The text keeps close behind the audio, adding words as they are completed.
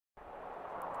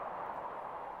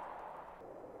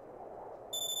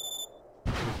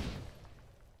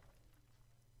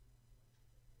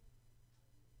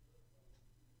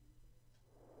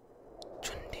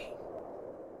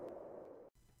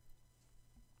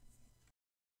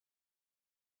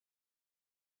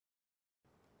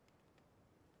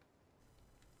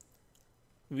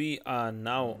We are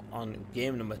now on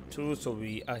game number 2, so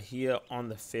we are here on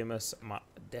the famous map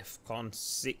Defcon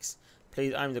 6.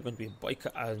 Players armies are going to be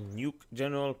Boyca as Nuke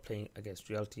General, playing against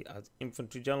Reality as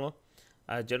Infantry General.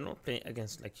 General playing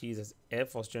against Leikeze as Air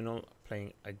Force General,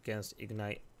 playing against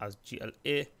Ignite as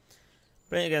GLA,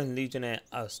 playing against Legionnaire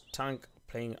as Tank,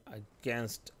 playing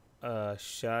against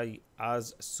ShayeSaintJo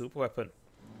as Super Weapon.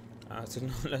 I did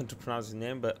not learn to pronounce his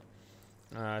name, but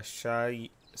ShayeSaintJo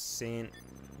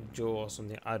or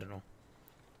something, I don't know.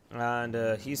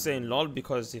 And he's saying lol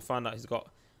because he found out he's got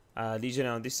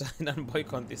Legionnaire on this side and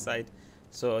Boyca on this side.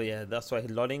 So yeah, that's why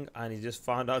he's lolling, and he just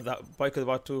found out that Boyca is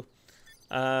about to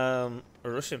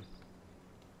rush him.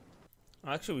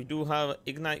 Actually, we do have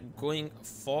Ignite going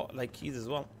for Leikeze as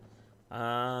well.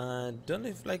 Don't know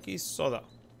if Leikeze saw that.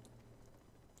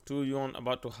 2v1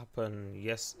 about to happen.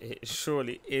 Yes, it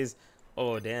surely is.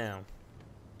 Oh damn.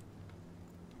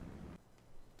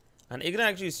 And Ignite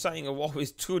actually is starting a war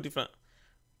with 2 different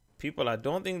people. I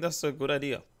don't think that's a good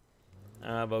idea.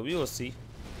 But we will see.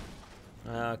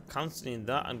 Cancelling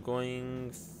that and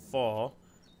going for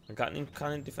a Gatling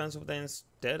cannon defense over there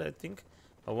instead, I think.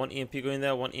 One EMP going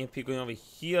there, one EMP going over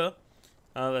here.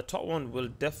 The top one will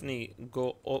definitely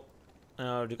go up.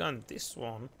 Regarding this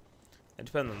one, it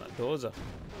depends on that dozer.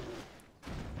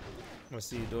 Let's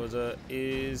see, dozer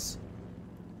is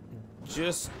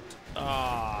just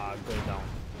going down.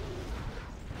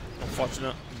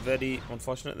 Unfortunate, very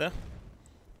unfortunate there.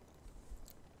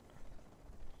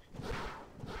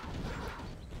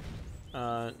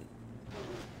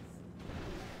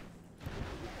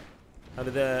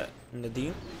 Hello there,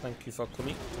 Nadine. Thank you for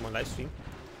coming to my live stream.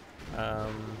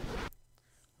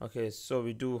 Okay, so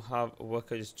we do have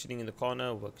Worker just chilling in the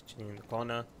corner. Worker chilling in the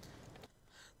corner.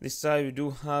 This side we do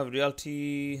have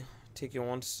Reality taking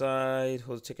one side.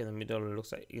 Who's taking the middle? It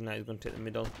looks like Ignite is going to take the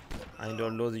middle. And there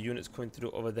are loads of units coming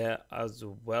through over there as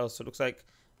well. So it looks like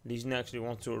Legionnaire actually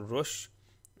wants to rush.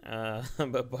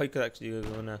 But Boyca actually is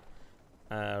going to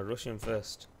rush him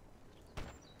first.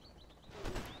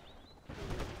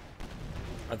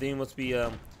 I think he must be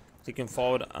taking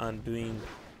forward and doing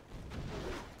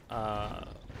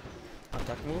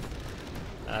attack move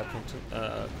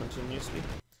continuously.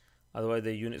 Otherwise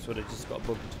the units would have just got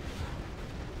bugged.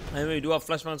 Anyway, we do have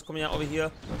flashbangs coming out over here.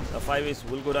 The 5-8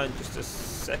 will go down in just a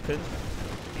second.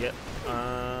 Yeah,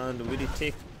 and will he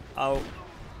take out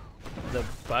the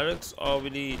barracks, or will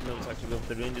he? No, it's actually going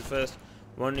for the Rangers first.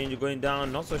 One Ranger going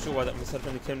down. Not so sure why that missile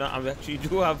when it came down. And we actually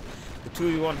do have the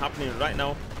 2v1 happening right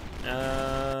now.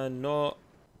 No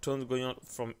turns going on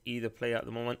from either player at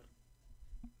the moment.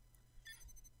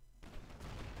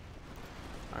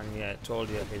 And yeah, I told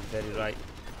you, he's very right.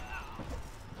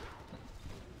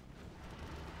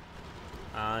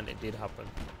 And it did happen.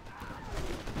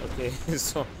 Okay,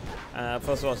 so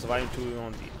first of all, surviving 2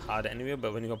 on the hard anyway,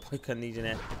 but when you got Boyca and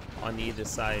Legionnaire on either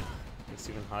side, it's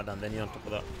even harder, and then you're on top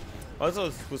of that. Also,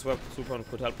 Super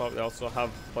could help out. They also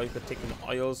have Boyca taking the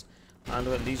oils, and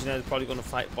Legionnaire is probably going to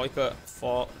fight Boyca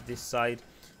for this side.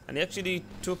 And he actually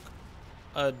took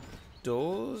a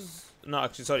dose. No,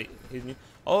 actually, sorry.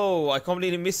 Oh, I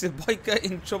completely missed it. Boyca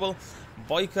in trouble.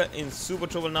 Boyca in super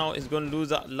trouble now. He's going to lose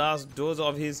that last dose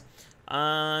of his.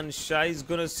 And Shai's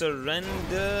going to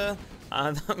surrender.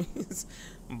 And that means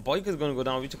Boyca's going to go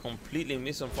down, which I completely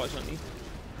missed, unfortunately.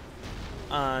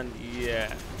 And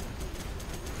yeah.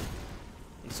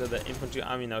 So the infantry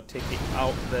army now taking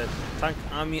out the tank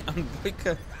army, and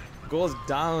Boyca goes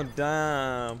down.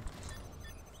 Damn.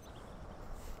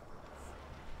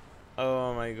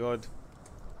 Oh my god.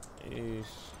 Eesh.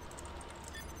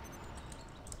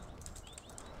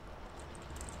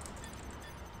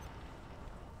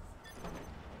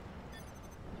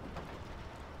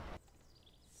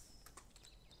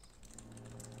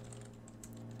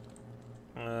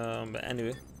 But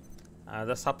anyway,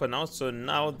 that's happened now. So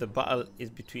now the battle is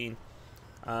between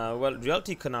well,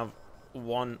 Reality can have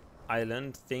 1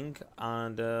 island thing,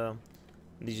 and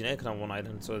Legionnaire can have 1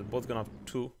 island, so they're both gonna have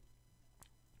 2.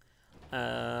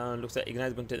 Looks like Ignite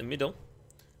is going to take the middle,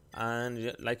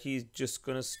 and like he's just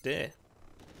gonna stay.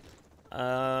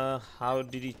 How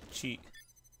did he cheat?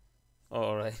 Oh,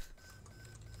 alright.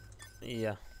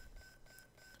 Yeah.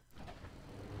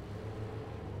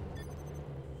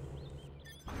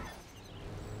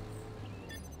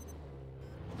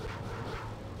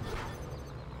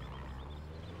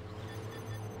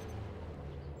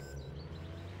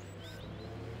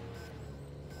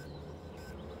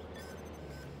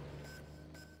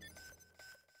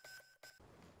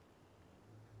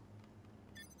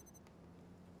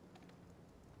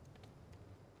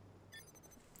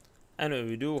 Anyway,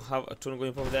 we do have a turn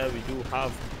going from there. We do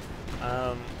have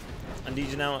and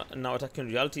Legionnaire now attacking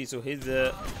reality. So he's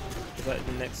the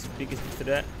next biggest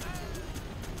threat.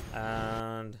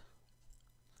 And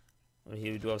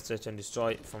here we do have search and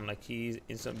destroy from Leikeze,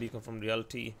 instant beacon from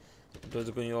reality. Those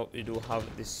are going up. We do have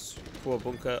this poor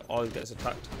bunker, always gets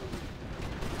attacked.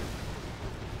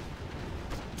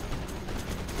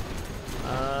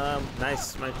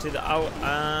 Nice, managed to out,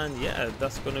 and yeah,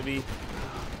 that's gonna be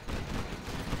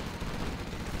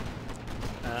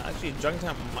actually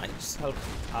Jundiyy might just help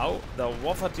out. The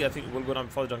War Factory I think will go down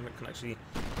before the Jundiyy can actually.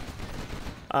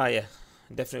 Yeah,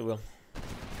 definitely will.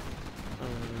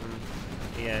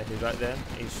 Yeah, he's right there.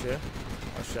 He's sure.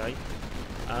 Or shy.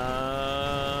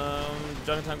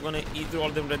 Jundiyy gonna eat through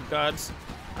all them red guards.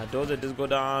 Dozer does go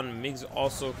down. Migs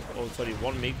also. Oh, sorry,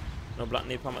 one Mig. No black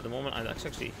napalm at the moment, and that's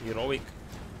actually heroic.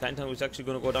 Titan was actually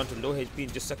going to go down to low HP in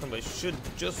just a second, but it should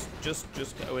just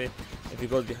get away if he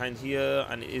goes behind here,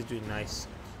 and it is doing nice.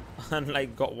 And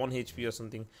like got 1 HP or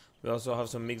something. We also have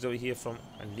some MiGs over here from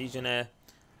a Legionnaire,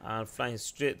 and flying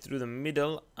straight through the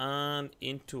middle and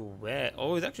into where?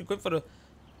 Oh, he's actually going for the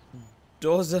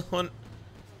Dozer one,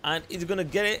 and he's going to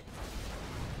get it.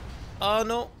 Oh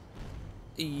no!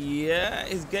 Yeah,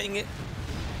 he's getting it.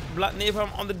 Black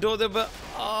napalm on the Dozer, but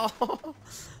oh,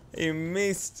 he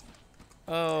missed.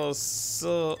 Oh,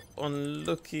 so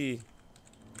unlucky.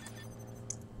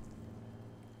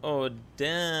 Oh,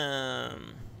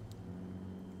 damn.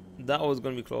 That was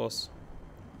going to be close.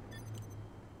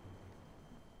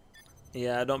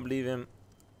 Yeah, I don't believe him.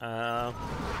 Now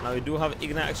we do have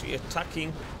Ignite actually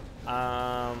attacking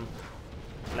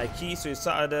Leikeze, so he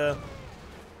started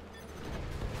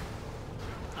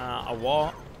a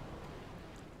war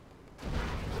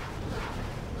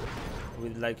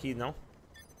with Leikeze now.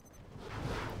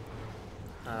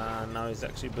 Now he's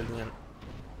actually building an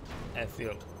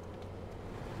airfield.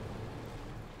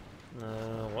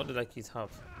 What did Leikeze have?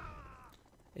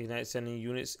 Ignite sending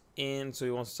units in, so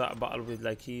he wants to start a battle with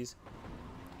Leikeze.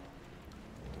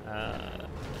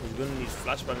 He's going to need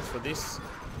flashbangs for this.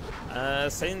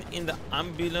 Saying in the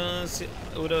ambulance,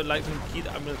 I would have liked him to keep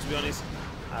the ambulance, to be honest,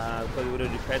 because he would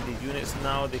have repaired these units.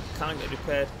 Now they can't get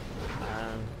repaired.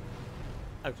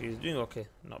 Actually, he's doing okay,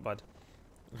 not bad.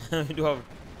 We do have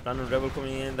random rebel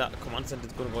coming in. That command center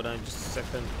is going to go down in just a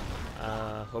second.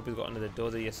 Hope he's got another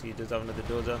Dozer. Yes, he does have another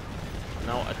Dozer.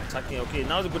 Now attacking. Okay,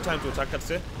 now's a good time to attack, I'd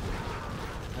say.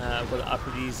 But the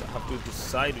RPGs have to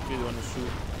decide which way they want to shoot.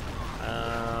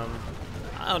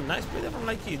 Oh, nice play there from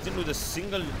Leikeze. Didn't lose a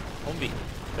single zombie.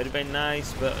 Very, very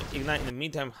nice. But Ignite in the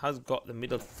meantime has got the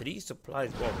middle 3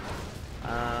 supplies. Wow.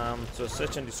 So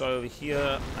search and destroy over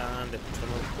here, and the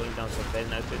tunnel going down. So very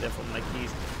nice play there from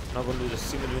Leikeze. Not going to lose a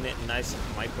single unit. Nice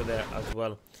micro there as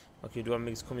well. Okay, do have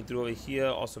MiGs coming through over here.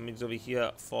 Also MiGs over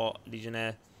here for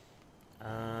Legionnaire.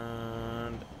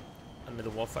 And another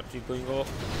War Factory going up.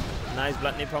 Nice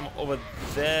black napalm over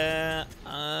there.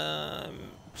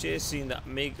 Chasing that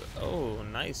MiG. Oh,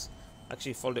 nice.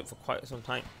 Actually followed it for quite some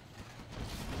time.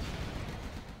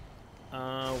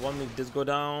 One MiG does go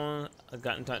down.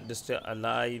 Gatling tank just still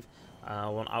alive.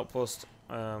 One outpost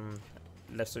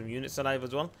left some units alive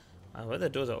as well. Where the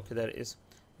doors are? Okay, there it is.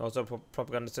 Also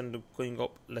propaganda center going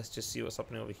up. Let's just see what's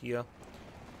happening over here.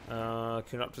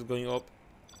 Raptors going up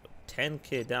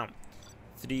 10k down,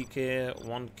 3k,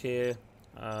 1k,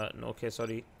 no, okay,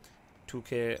 sorry,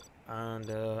 2k, and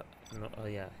no,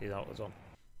 yeah, he's out as well.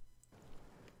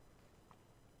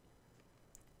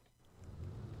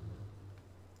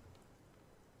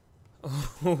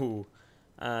 Oh,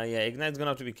 yeah, Ignite's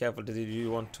gonna have to be careful. Does he really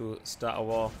want to start a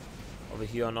war over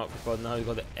here or not? Because now you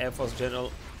got the Air Force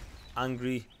General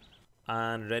angry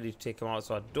and ready to take him out.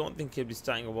 So I don't think he'll be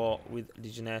starting a war with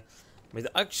Legionnaire. But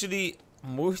he's actually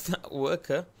moved that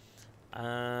worker,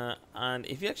 and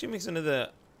if he actually makes another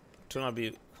turn, I'll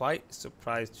be quite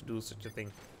surprised to do such a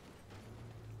thing.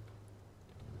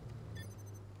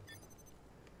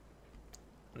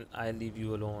 I leave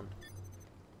you alone.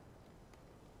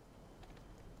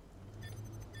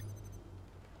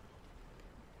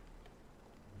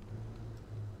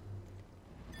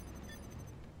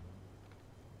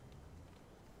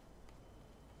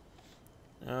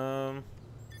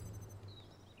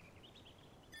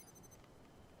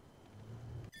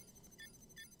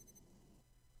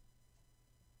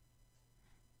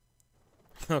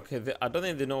 Okay, I don't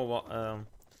think they know what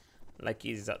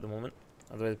Leikeze is at the moment.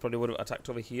 Otherwise, they probably would have attacked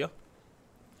over here.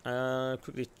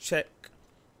 Quickly check.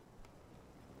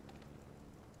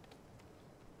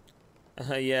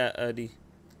 Yeah, Erdi.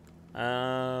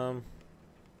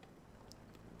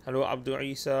 Hello, Abdul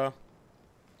Isa.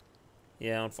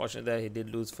 Yeah, unfortunately, there he did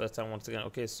lose first time once again.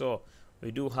 Okay, so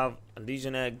we do have a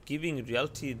Legionnaire giving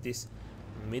reality this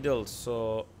middle.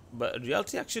 So But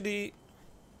reality actually,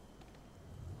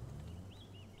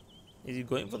 is he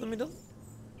going for the middle?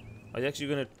 Or is he actually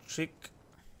going to trick?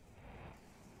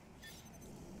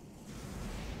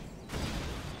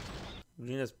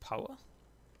 Green has power?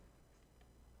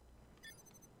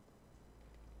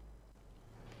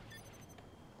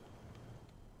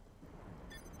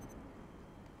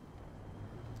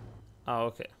 Oh,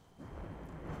 okay.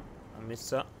 I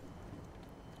missed that.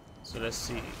 So let's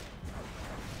see.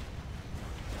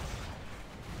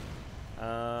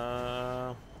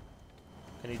 Can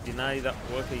he deny that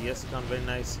worker? Yes, he can. Very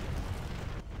nice.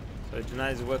 So he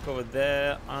denies the work over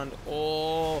there. And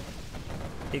oh,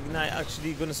 Ignite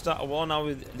actually going to start a war now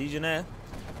with Legionnaire.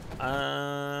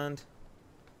 And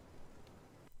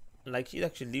like he's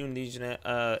actually leaving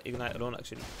Legionnaire, Ignite alone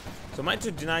actually. So might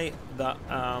to deny that,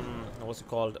 what's it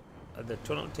called? The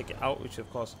tunnel, take it out, which of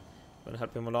course going to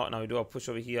help him a lot. Now we do a push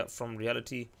over here from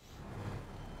reality.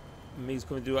 Mig's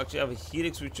coming through. Actually have a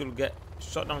Helix which will get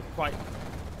shot down quite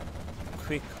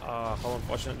quick. How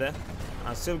unfortunate there.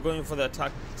 And still going for the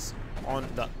attacks on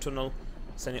that tunnel,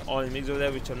 sending all the Migs over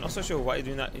there, which I'm not so sure why he's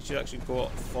doing that. He should actually go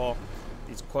for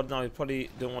these quad now. He probably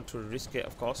don't want to risk it,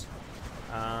 of course.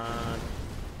 And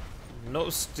no,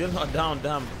 still not down,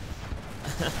 damn.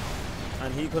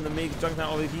 And he got the Mig junk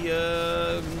down over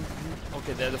here.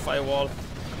 Okay, there's the firewall.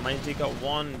 Might take out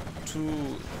 1,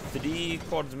 2, 3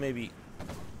 quads maybe.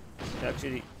 They're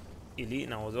actually elite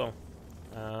now as well.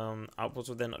 Outposts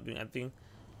of they're not doing anything.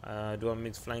 Do have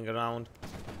Migs flying around.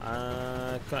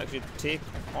 Can actually take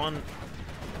on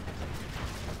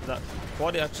that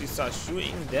quad. Actually start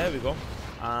shooting. There we go.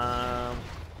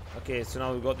 Okay, so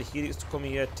now we've got the Helix to come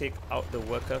here, take out the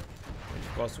worker, which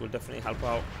of course will definitely help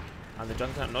out. And the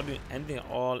Junkyard not doing anything at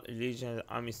all. Legionnaire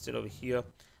army still over here,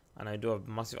 and I do have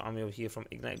a massive army over here from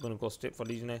Ignite. Going to go straight for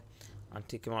Legionnaire and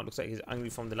take him out. Looks like he's angry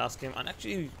from the last game, and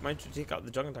actually he managed to take out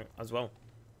the Juggernaut as well.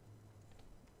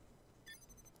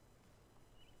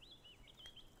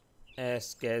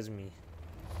 Scares me.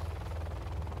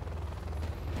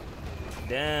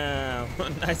 Damn.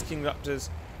 Nice King Raptors.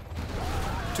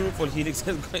 2 full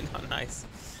helixes going on. Nice.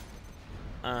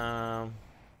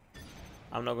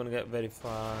 I'm not gonna get very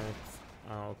far.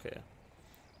 Oh, okay.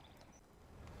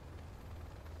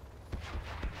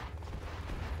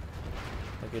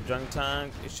 Okay, drunk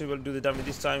tank. It should well do the damage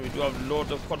this time. We do have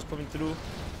loads of quads coming through.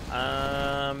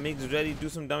 Migs ready to do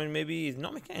some damage. Maybe he's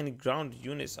not making any ground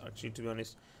units actually, to be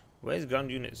honest. Where's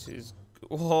ground units?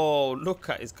 Oh, look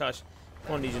at his cash.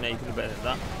 Come on, Legionnaire, you could have better than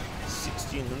that.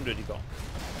 1600 he got.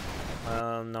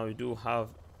 Now we do have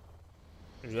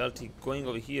Reality going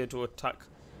over here to attack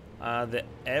the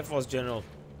Air Force General.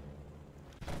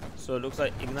 So it looks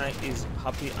like Ignite is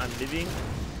happy and living.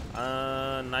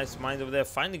 Nice mines over there.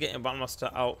 Finally getting a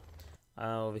Bandmaster out.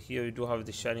 Over here we do have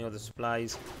the sharing of the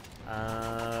supplies.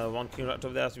 1 King Rat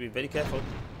over there has to be very careful.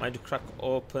 Might to crack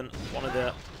open one of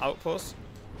the outposts.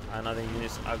 And other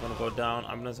units are going to go down.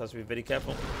 Ambulance has to be very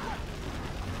careful.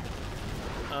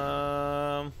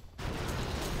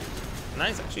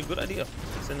 Nice, actually good idea.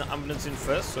 Send the ambulance in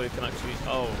first so you can actually,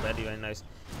 oh, very, very nice.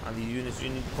 And the units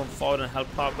really need to come forward and help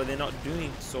out, but they're not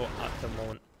doing so at the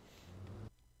moment.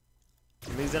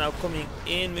 The Migs are now coming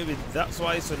in, maybe that's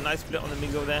why. So nice split on the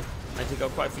Migs over there. I take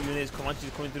out quite a few units. Comanche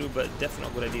is coming through, but definitely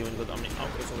not a good idea when you got the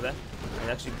outposts over there. And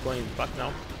actually going back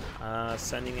now,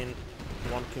 sending in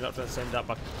 1 King Raptor and send that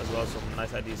back as well. So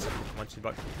nice idea, send the Comanches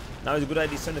back. Now it's a good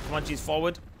idea to send the Comanches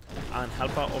forward and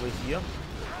help out over here.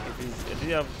 If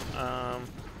you have,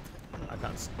 I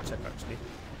can't check actually.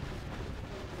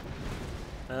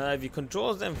 If he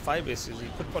controls them 5 bases, he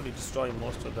could probably destroy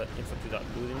most of the infantry without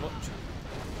losing much.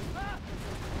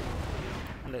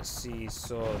 Let's see,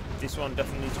 so this one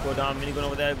definitely needs to go down. Minigun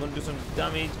over there, going to do some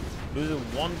damage. Losing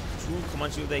 1, 2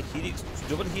 Comanche over there. Helix,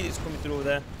 double Helix coming through over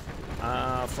there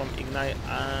from Ignite,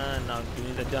 and now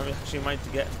doing the damage. Actually might to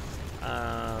get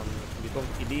become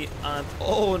elite, and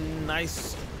oh,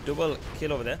 nice double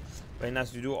kill over there. Very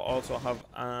nice. We do also have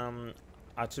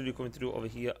artillery coming through over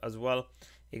here as well.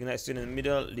 Ignite still in the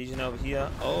middle. Legionnaire over here.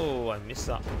 Oh, I missed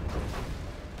that.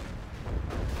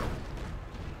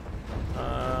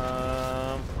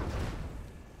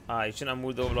 You shouldn't have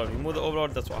moved the overlord. You move the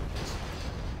overlord, that's what happens.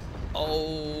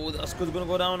 Oh, that's good. Gonna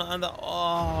go down, and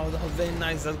oh, that was very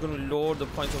nice. That's gonna load the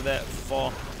points over there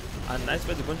for a nice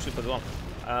bit of gunship as well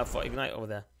for Ignite over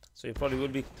there. So you probably will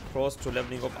be close to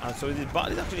leveling up. And so this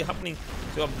battle is actually happening.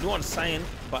 So you have blue and cyan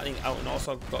battling out, and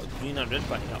also got green and red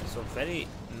battling out. So very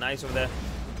nice over there.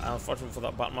 Unfortunately for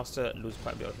that Batmaster, lose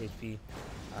quite a bit of HP.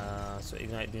 So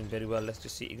Ignite doing very well. Let's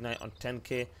just see Ignite on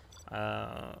 10k,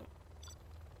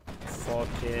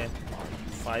 4k,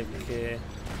 5k,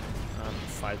 and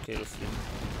 5k roughly.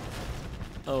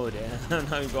 Oh damn.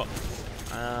 Now we've got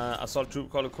assault troop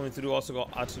collar coming through, also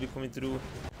got artillery coming through.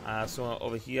 So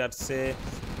over here I'd say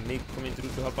MiG coming through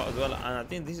to help out as well, and I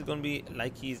think this is going to be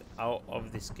like he's out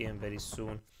of this game very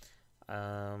soon.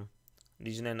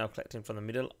 Legionnaire now collecting from the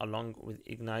middle along with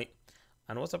Ignite.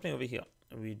 And what's happening over here?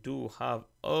 We do have,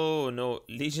 oh no,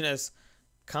 Legionnaire's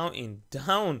counting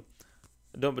down.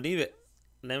 I don't believe it.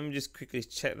 Let me just quickly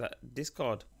check that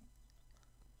Discord.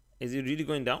 Is it really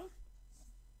going down?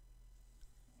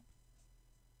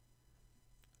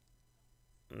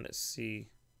 Let's see.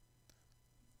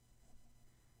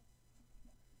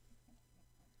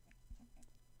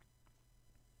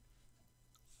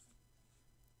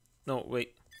 No,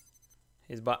 wait.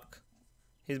 He's back.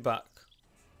 He's back.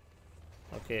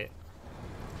 Okay.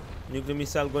 Nuclear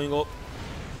missile going up.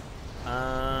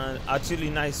 And actually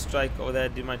nice strike over there.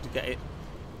 Didn't manage to get it.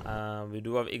 We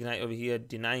do have Ignite over here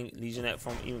denying Legionnaire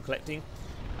from even collecting.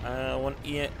 One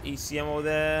ECM over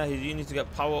there. He really needs to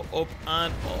get power up.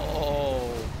 And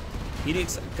oh,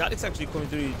 Galix actually coming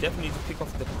through. You definitely need to pick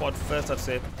off the quad first, I'd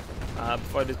say,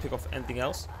 before I just pick off anything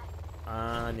else.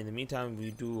 And in the meantime,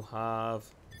 we do have,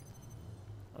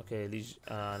 okay,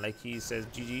 like he says,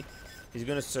 GG. He's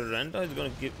going to surrender. He's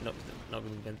going to give, no, not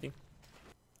going to give anything.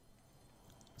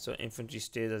 So infantry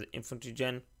stays as infantry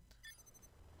gen.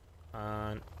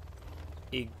 And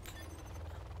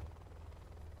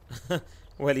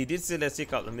well, he did say let's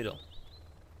take out the middle.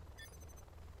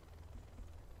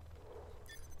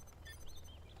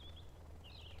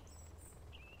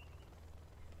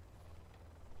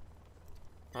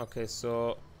 Okay,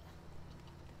 so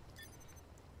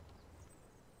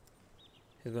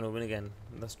he's gonna win again.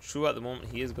 That's true at the moment.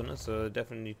 He is gonna, so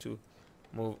definitely need to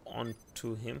move on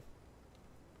to him.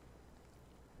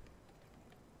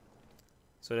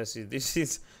 So let's see. This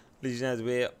is Legionnaire's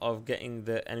way of getting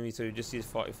the enemy. So you just use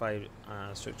 45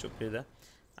 structure upgrade there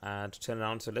to turn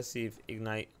around. So let's see if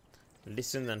Ignite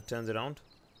listens and turns around.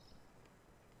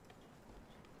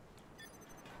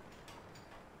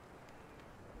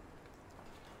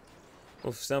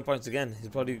 Oof, 7 points again. He's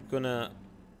probably gonna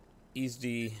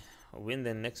easily win.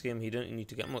 Then next game he don't need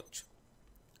to get much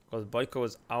because Boyca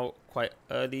was out quite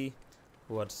early.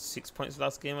 Who had 6 points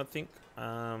last game, I think.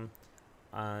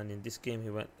 And in this game he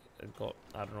got,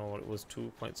 I don't know what it was,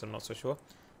 2 points, I'm not so sure.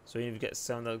 So if you get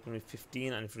 7, that's going to be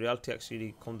 15, and if reality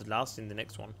actually comes last in the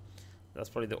next one, that's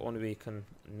probably the only way you can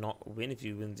not win if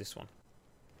you win this one.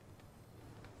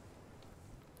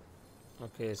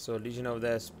 Okay, so Legion over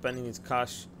there spending his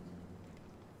cash,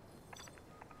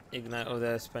 Ignite over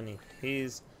there spending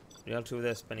his, reality over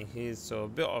there spending his, so a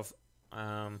bit of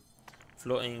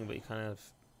floating, but you kind of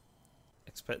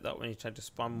expect that when you try to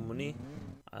spam money.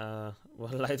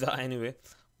 Well, like that anyway.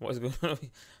 What is going on?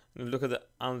 Look at the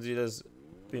arms dealers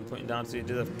being pointed down. So you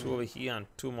did have 2 over here and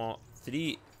 2 more,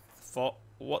 3, 4,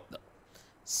 what the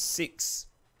 6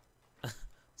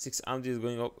 6 arms dealers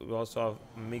going up. We also have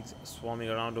MiGs swarming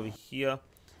around over here.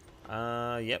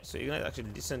 Yep, so Ignite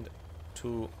actually listened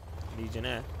to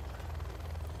Legionnaire.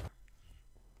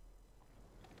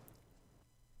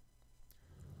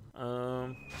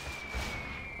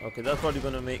 Okay, that's probably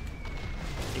gonna make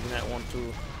Ignite want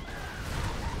to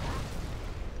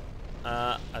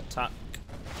attack.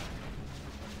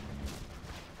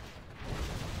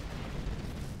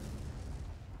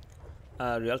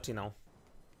 Reality now.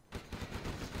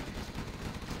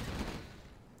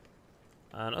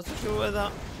 Not so sure where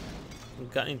that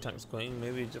gunning tank's going.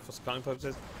 Maybe just for scouting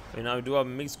purposes. But now we do have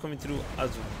MiGs coming through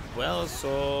as well.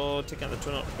 So taking out the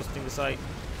turn out, twisting the site.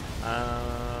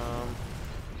 Yeah,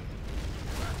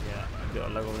 a bit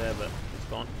of lag over there, but it's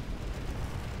gone.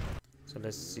 So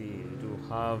let's see. We do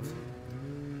have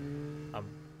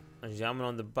a German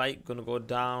on the bike. Gonna go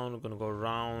down. Gonna go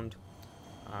around.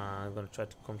 I'm gonna try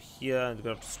to come here. I'm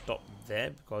gonna have to stop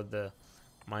there because the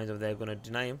mines over there are gonna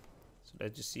deny him. So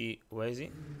let's just see, where is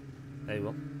he? There you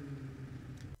go.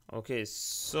 Okay,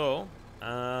 so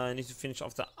I need to finish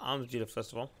off the arms dealer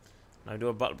first of all. Now we do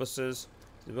have battle busters.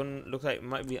 So it's gonna look like it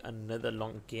might be another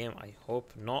long game. I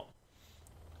hope not.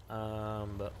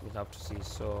 But we'll have to see.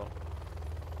 So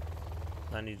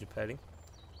that needs repairing.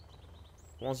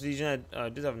 Once Legion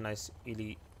did have a nice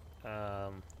elite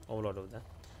overload over there.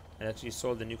 I actually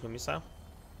sold the nuclear missile.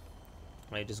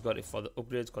 I just got it for the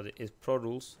upgrades because it is pro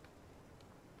rules.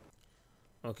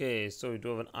 Okay, so we do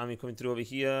have an army coming through over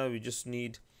here. We just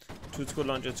need 2 squad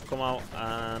launchers to come out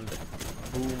and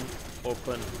boom,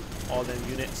 open all them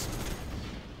units.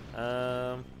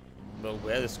 But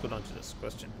where are the squad launchers? That's the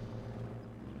question.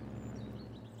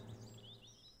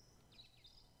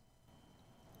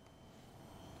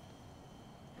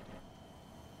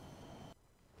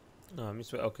 Oh, I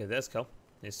missed. Okay, there's Cal.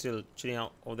 They're still chilling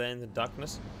out over there in the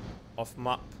darkness. Off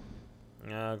map.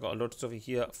 Got a lot of stuff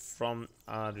here from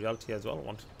reality as well.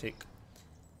 Want to take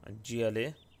a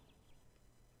GLA.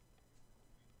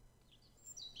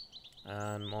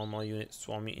 And more units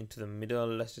swarming into the middle.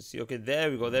 Let's just see. Okay, there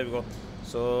we go. There we go.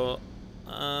 So,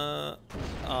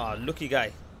 lucky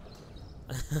guy.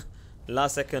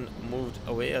 Last second moved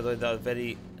away. Although that was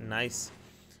very nice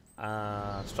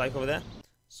strike over there.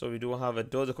 So we do have a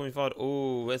dozer coming forward.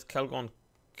 Oh, where's Kel gone?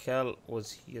 Kel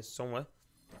was here somewhere.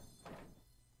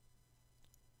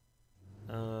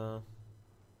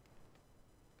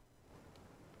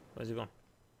 Where's he gone?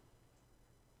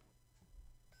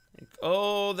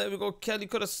 Oh, there we go. Kel, you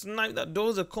could have sniped that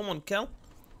dozer. Come on, Kel.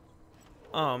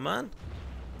 Oh, man.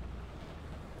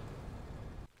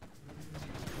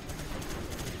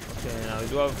 Okay, now we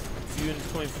do have a few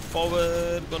units coming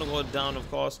forward. Gonna go down, of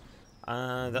course.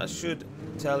 That should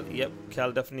tell. Yep,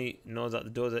 Kel definitely knows that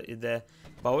the dozer is there.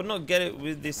 But I would not get it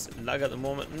with this lag at the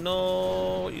moment.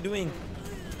 No, what are you doing?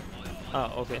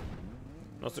 Ah, okay.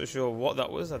 Not so sure what that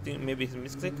was. I think maybe it's a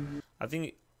misclick. I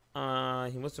think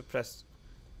he must have pressed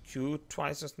Q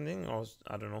twice or something, or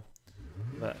I don't know.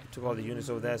 But took all the units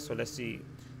over there. So let's see. So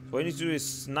what you need to do is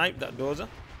snipe that dozer,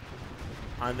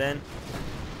 and then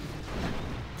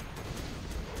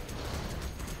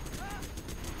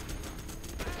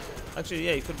actually,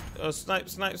 yeah, you could snipe.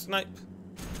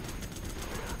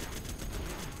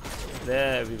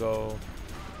 There we go.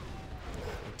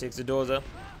 It takes the dozer.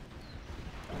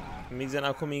 Migs are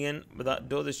now coming in, but that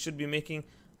dozer should be making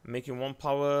 1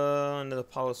 power, another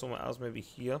power somewhere else, maybe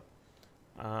here.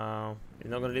 He's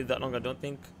not gonna live that long, I don't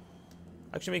think.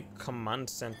 Actually, make command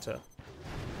center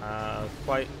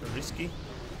quite risky.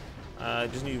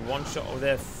 Just need 1 shot over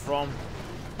there from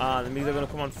the Migs are gonna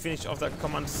come and finish off that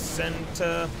command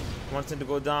center. Command center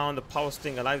go down. The power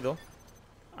staying alive though.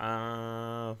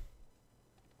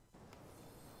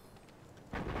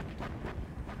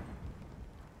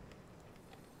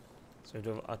 So we do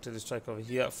have artillery strike over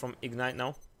here from Ignite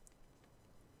now.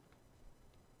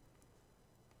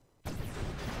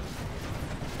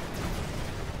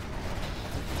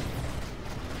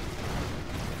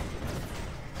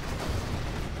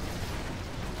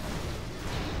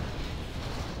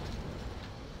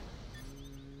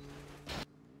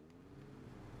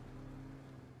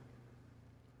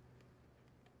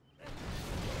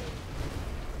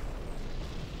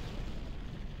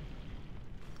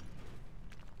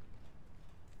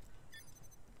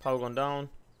 Power gone down,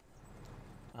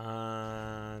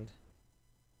 and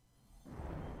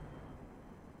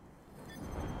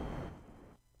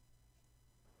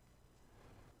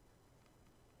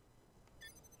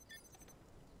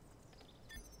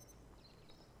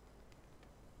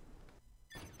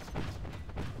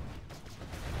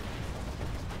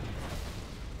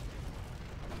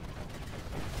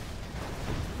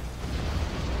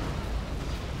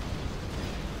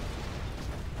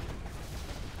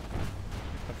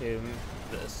okay,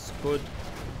 that's good.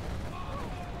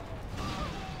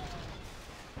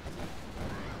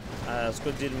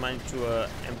 Scud did manage to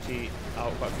empty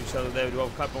out quite a few shells there. We do have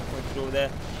Capcom coming through over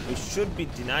there. We should be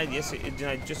denied. Yes, it is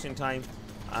denied just in time.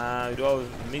 We do have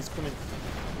Migs coming.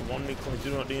 1 Mig coming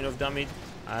through, not doing enough damage.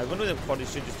 I'm going to do the quad. It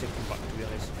should just take them back, to be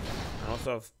honest. I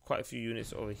also have quite a few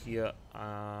units over here,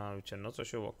 which I'm not so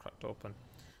sure what cracked open.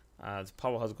 The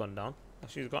power has gone down.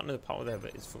 Actually, he's got another power there,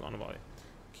 but he's forgotten about it.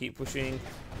 Keep pushing.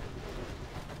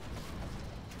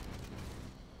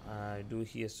 I do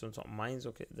hear some sort of mines.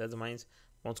 Okay, there's the mines.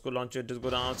 One Scud launcher does go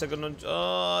down. Second launcher.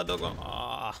 Oh, don't go.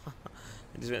 Ah,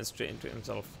 he just went straight into it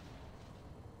himself.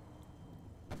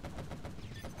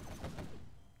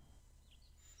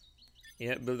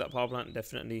 Yeah, build that power plant.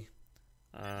 Definitely.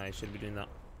 I should be doing that.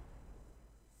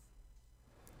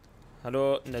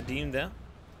 Hello, Nadeem there.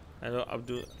 Hello,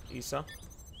 Abdul Isa.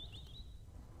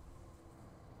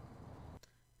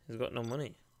 He's got no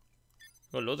money.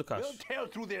 He's got loads of cash. We'll tear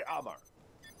through their armor.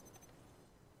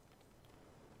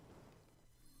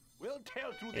 We'll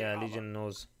tear through their armor. Legion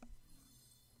knows.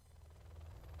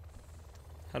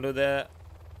 Hello there,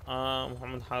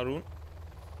 Muhammad Harun.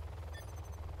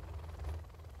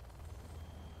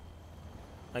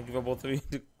 Thank you for both of you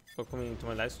for coming into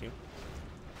my live stream.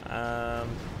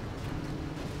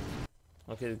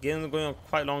 Okay, the game is going on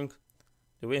quite long.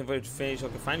 They're waiting for it to finish.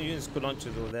 Okay, finally units could launch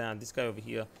it over there, and this guy over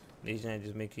here, Legionnaire,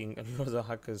 is making a lot of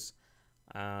hackers.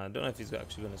 Don't know if he's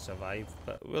actually going to survive,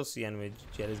 but we'll see anyway.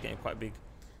 GL is getting quite big,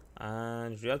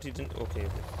 and reality didn't. Okay,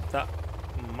 that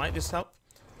might just help.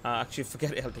 Actually,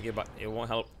 forget it. I'll take it back. It won't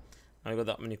help. I got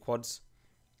that many quads.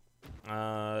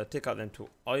 Take out them 2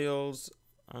 oils.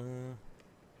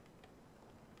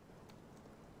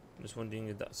 Just wondering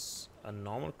if that's a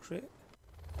normal crate.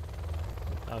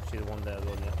 Actually, the one there as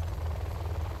well,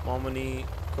 yeah. More money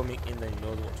coming in, then he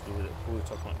knows what to do with it. Who are we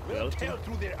talking about? Reality?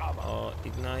 Or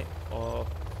Ignite? Or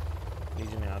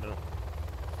Legionnaire? I don't know.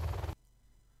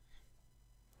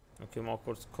 Okay, more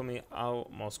codes coming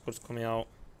out. More squads coming out.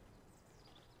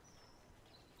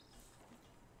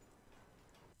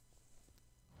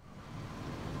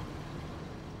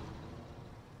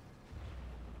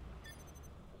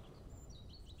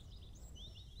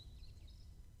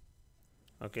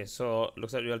 Okay, so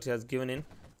looks like Reality has given in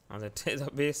on the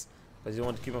taser base because you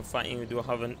want to keep on fighting. We do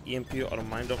have an EMP or a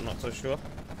mind up, not so sure.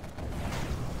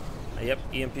 Yep,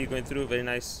 EMP going through, very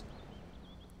nice.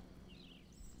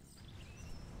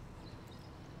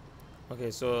 Okay,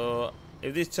 so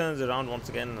if this turns around once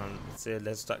again and say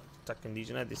let's start attacking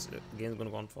Legionnaire, this game is going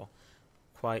to go on for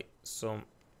quite some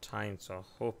time, so I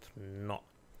hope not.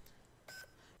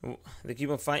 They keep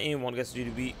on fighting, one gets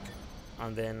really weak,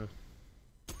 and then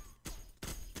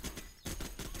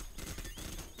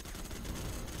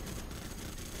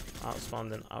outspan,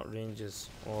 then outranges.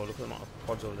 Oh, look at the amount of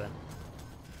pods over there.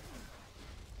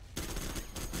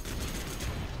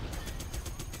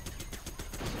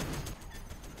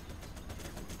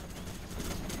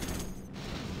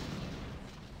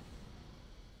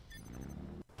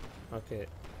 Okay.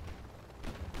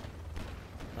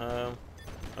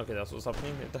 Okay, that's what's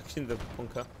happening. Attacking the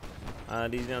bunker.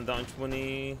 Legionnaire down to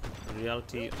money.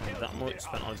 Reality on that much.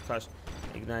 Spent all his cash.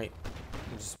 Ignite.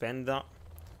 Just spend that.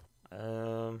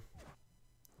 I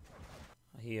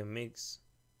hear Migs.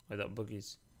 Where that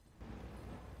buggies.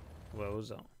 Where was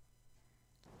that?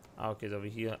 Okay, it's over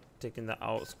here. Taking that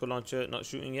out. Skull launcher, not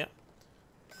shooting yet.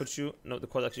 Could shoot. No, the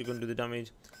quad's actually going to do the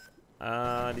damage.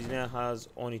 Legionnaire has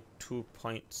only 2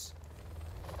 points.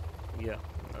 Yeah,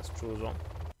 that's true as well.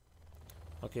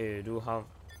 Okay, we do have.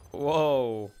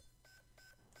 Whoa!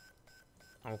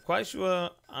 I'm quite sure.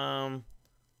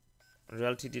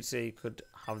 Reality did say he could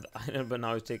have the iron, but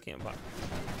now he's taking it back.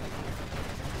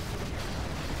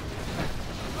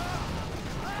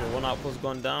 So one outpost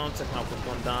gone down, second outpost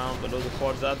gone down, but those are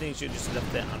quads. I think he should just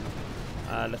left there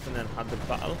and left and then had the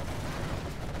battle.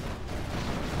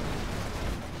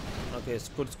 Okay,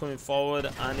 Scud's coming forward,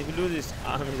 and if you lose this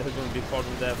army, there's going to be a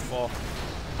problem there for.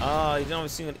 You don't have a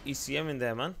single ECM in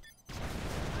there, man.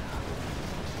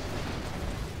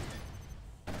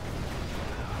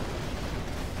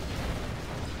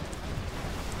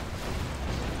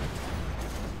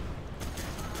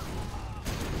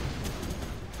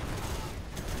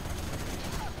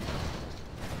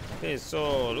 Okay,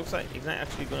 so looks like Ignite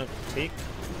actually going to take.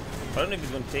 I don't know if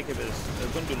he's going to take it, but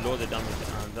it's going to do loads of damage,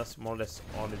 and that's more or less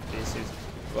all it bases.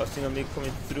 We've got a single MiG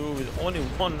coming through with only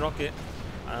one rocket.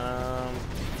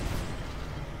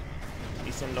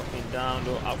 Decent locking down,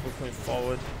 low output coming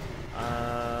forward.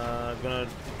 Gonna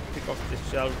pick off this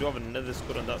shell. We do have another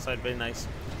squad on that side, very nice.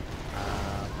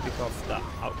 Pick off that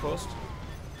outpost.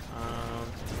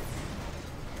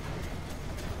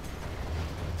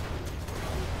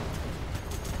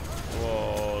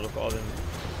 Whoa, look at all them.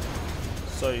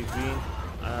 Sorry, green.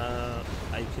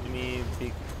 Are you kidding me?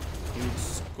 Big, huge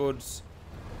scuds.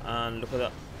 And look at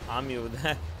that army over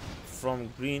there from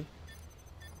green.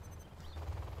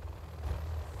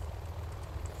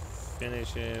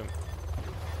 Finish him.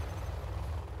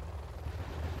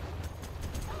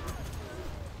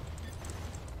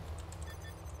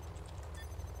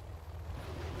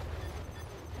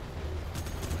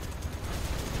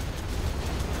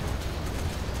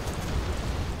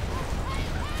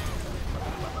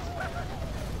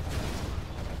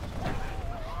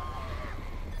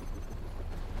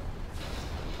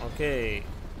 Okay.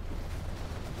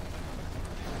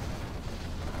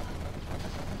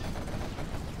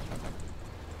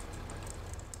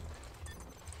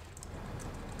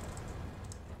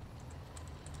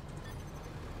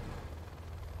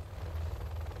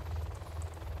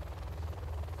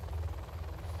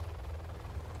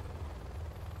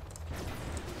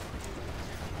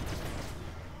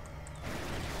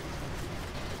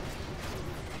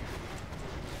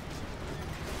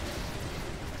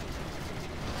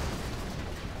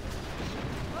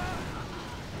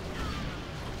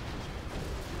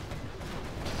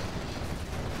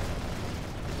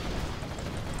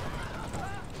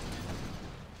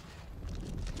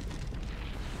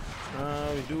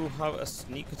 We do have a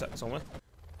sneak attack somewhere.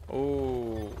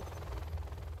 Oh.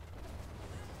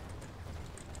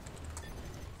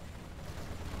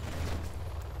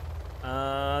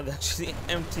 They're actually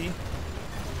empty.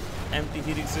 Empty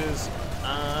Helixes.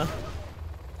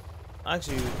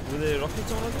 Actually, were they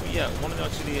rockets on them? Yeah, one of them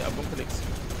actually a bunker Lix.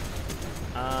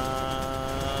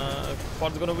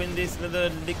 Quad's gonna win this. Another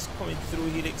Lix coming through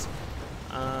Helix.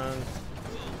 And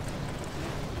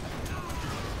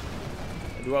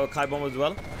I do have a Kai bomb as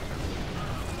well.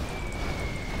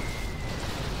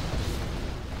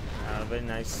 Very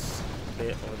nice play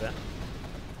over there.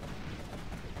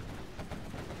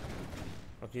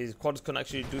 Okay, his quads can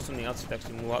actually do something else to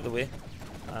actually move out of the way.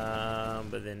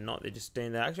 But they're not, they're just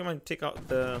staying there. Actually, I might take out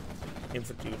the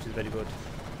infantry, which is very good.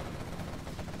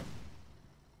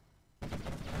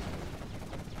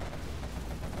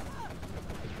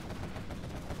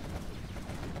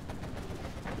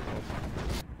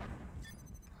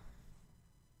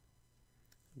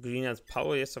 Green has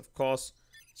power, yes, of course.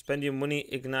 Spend your money,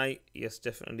 ignite, yes,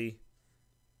 definitely.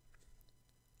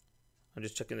 I'm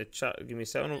just checking the chat. Give me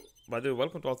 7. By the way,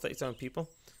 welcome to all 37 people.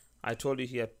 I told you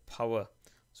he had power.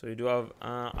 So we do have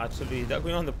actually that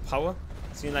going on the power.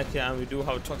 Seems like we do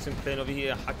have a toxin plane over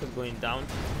here. Hackers going down.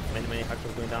 Many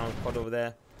hackers going down. Quad over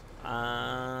there.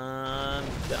 And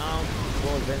down.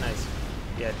 Oh, very nice.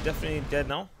 Yeah, definitely dead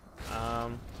now.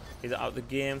 He's out the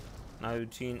game. Now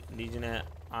between Legionnaire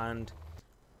and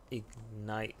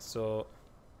Ignite. So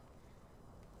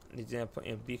Legionnaire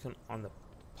putting a beacon on the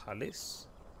palace.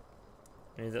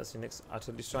 Maybe that's the next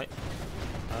artillery strike.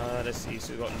 Let's see.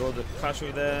 So we've got loads of cash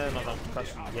over there. Not that much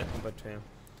cash yet compared to him.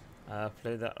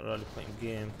 Play that rally point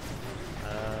game.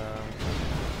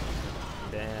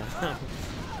 Damn.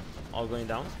 All going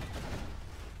down.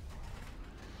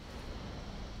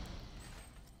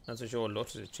 Not so sure what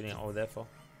Lotus is chilling over there for.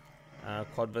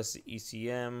 Quad versus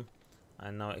ECM.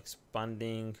 And now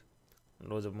expanding.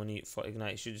 Loads of money for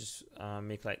Ignite. Should just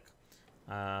make like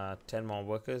 10 more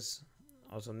workers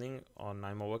or something, or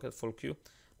 9 more workers, full queue,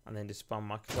 and then just spam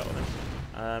markets out on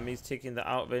them. He's taking that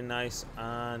out, very nice,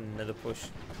 and another push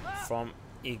from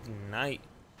Ignite.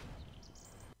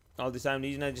 All this time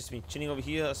Legionnaire just been chilling over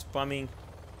here, spamming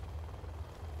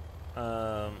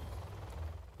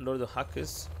loads of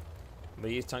hackers,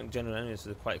 but he's tank general anyway,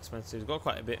 so they're quite expensive. He's got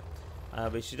quite a bit,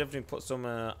 but he should definitely put some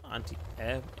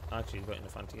anti-air. Actually, he's got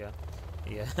enough anti-air,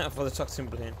 yeah, for the toxin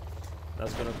plane.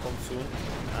 That's gonna come soon.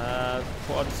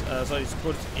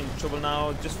 Squad's in trouble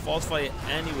now. Just false fire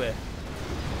anywhere.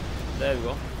 There we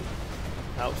go.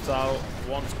 Helps out.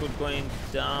 One squad going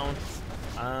down.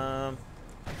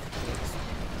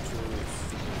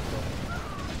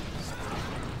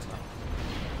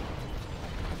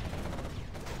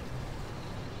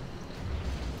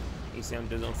 ECM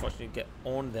does unfortunately get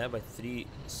owned there by 3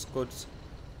 squads.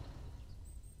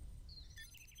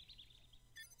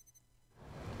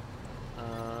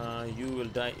 You will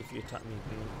die if you attack me,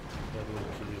 Green. That will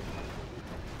kill you.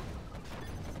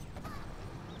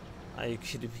 Are you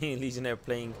kidding me? Legionnaire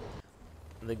playing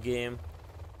the game.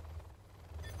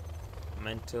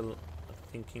 Mental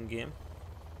thinking game.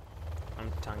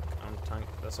 I'm tank.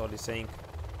 That's all he's saying.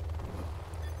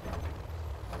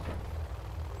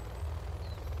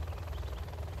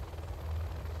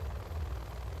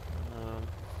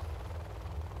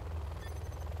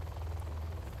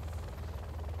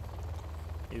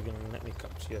 You can let me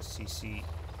capture your CC.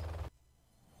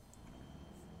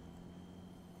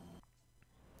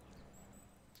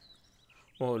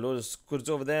 Oh, loads of squids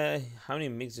over there. How many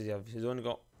MiGs does he have? He's only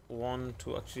got 1,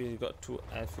 2. Actually, he's got 2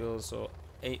 airfields, so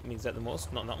 8 MiGs at the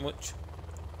most. Not that much.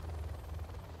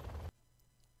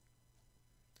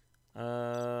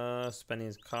 Spending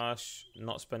his cash.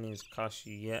 Not spending his cash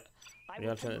yet. The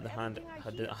alternate hand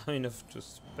had enough to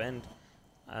spend.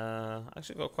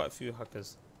 Actually, got quite a few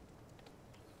hackers.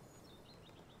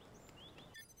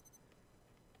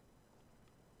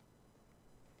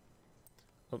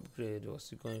 Upgrade, what's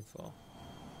he going for?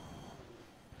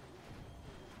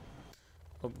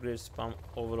 Upgrade spam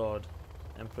overlord.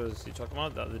 Emperors, you talking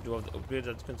about that? They do have the upgrades,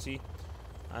 as you can see.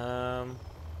 Come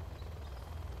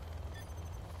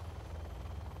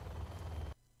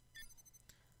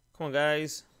on,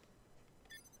 guys.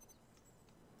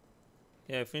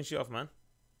 Yeah, finish you off, man.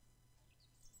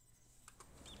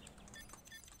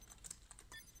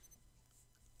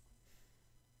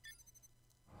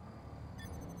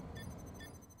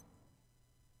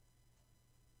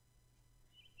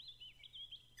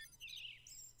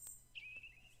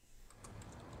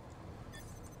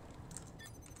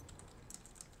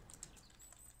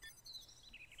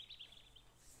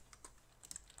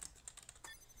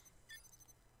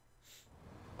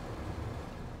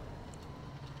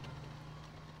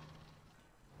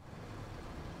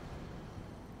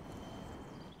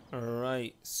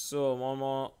 Alright, so one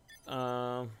more.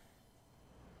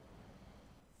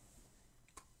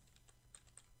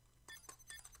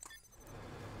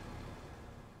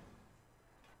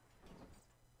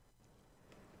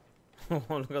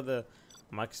 Look at the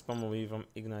max spam away from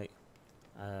Ignite.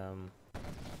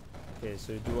 Okay,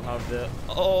 so we do have the.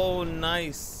 Oh,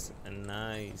 nice!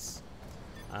 Nice.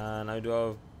 And I do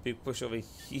have big push over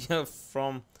here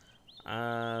from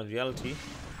reality,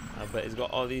 but it's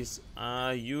got all these.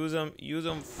 Use them,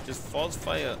 just false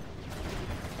fire.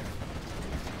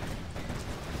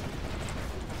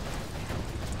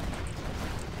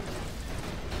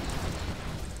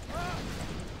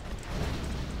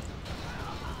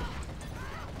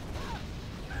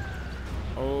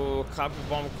 Oh, carpet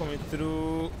bomb coming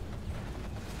through,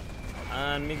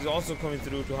 and Mig's also coming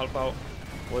through to help out.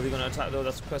 What are they going to attack though?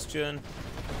 That's the question.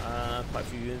 Quite a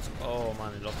few units. Oh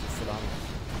man, he lost his full armor.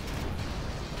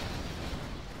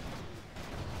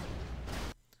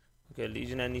 Okay,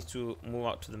 Legionnaire needs to move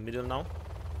out to the middle now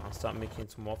and start making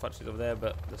some more factories over there.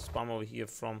 But the spam over here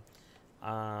from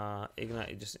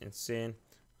Ignite is just insane.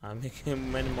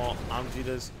 Making many more arms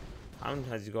dealers. How many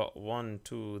has he got? 1,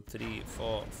 2, 3,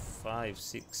 4, 5,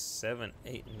 6, 7,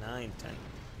 8, 9, 10,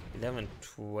 11,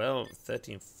 12,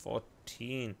 13,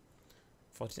 14.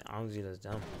 14 arms dealers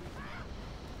down.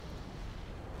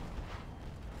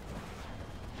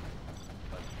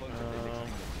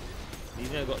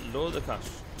 Legionnaire got loads of cash.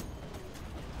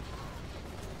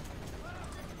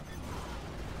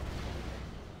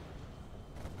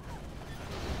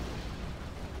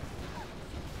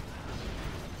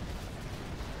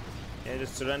 Yeah,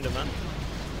 just surrender, man.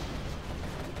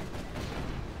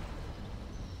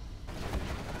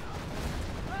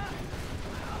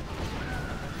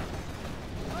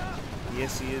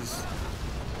 Yes, he is.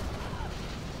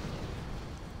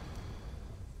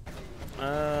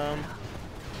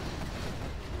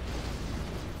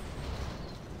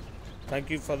 Thank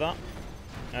you for that,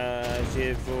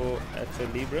 ShayeSaintJo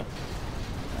at Libra.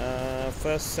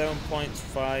 First 7 points,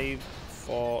 5,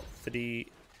 4, 3,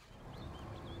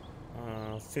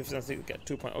 5th and 6th get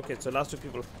 2 points. Okay, so last two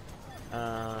people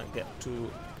get 2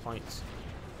 points.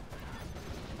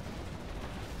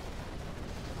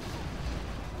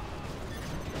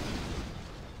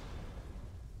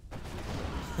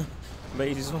 But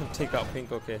you just want to take out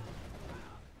pink, okay.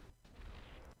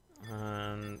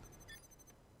 And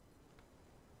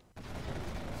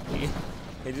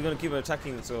he's just gonna keep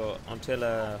attacking, so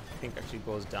until pink actually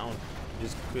goes down,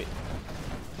 just quit.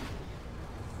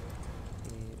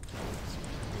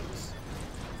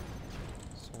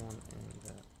 Someone in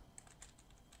the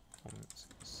comments.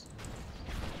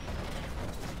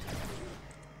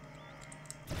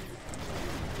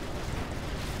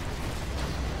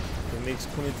 The mix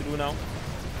coming through now.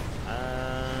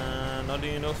 Not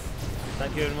doing enough.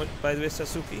 Thank you very much, by the way,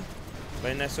 Sasuke.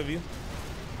 Very nice of you.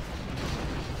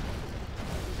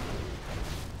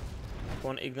 Go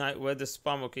on, Ignite. Where the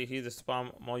spam? Okay, here's the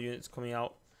spam. More units coming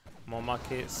out. More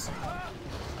markets.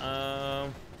 I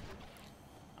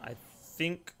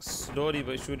think slowly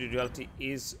but surely reality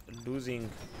is losing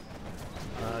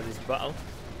this battle.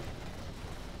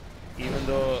 Even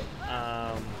though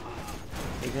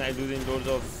Ignite is losing loads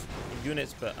of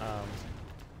units, but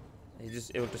he's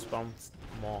just able to spam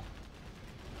more.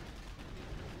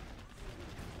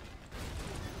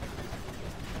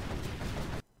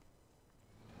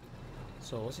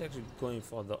 So what's he actually going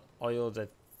for? The oils, I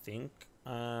think.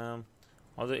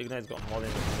 Although Ignite's got more than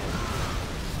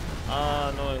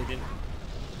no, he didn't.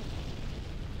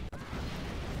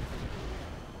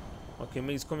 Okay,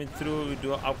 Mig's coming through. We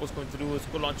do our outpost coming through.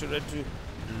 Skull launcher ready to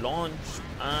launch,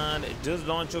 and it does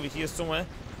launch over here somewhere.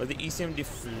 But the ECM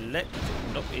deflect.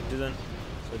 Nope, it doesn't.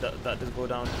 So that does go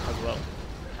down as well.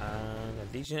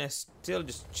 And Legionnaire is still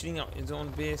just chilling out in his own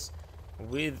base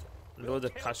with loads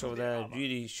of cash over there.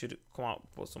 Really should come out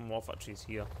for some more factories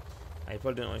here. I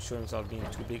probably don't want to show himself being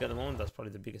too big at the moment. That's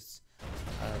probably the biggest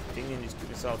thing. He needs to keep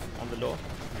himself on the low.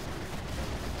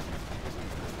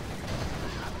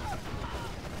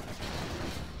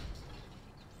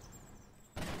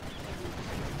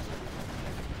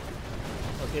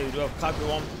 Okay, we do have carpet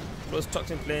bomb plus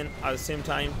toxin plane at the same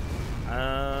time.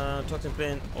 Toxin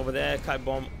plane over there, kite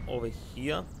bomb over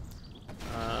here.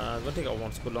 I'm gonna take out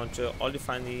one skull launcher. All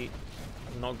finally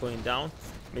not going down.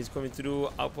 He's coming through.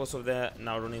 Outpost over there,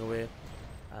 now running away.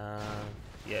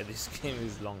 Yeah, this game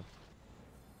is long.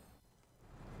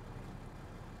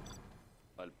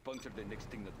 I'll puncture the next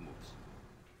thing that moves.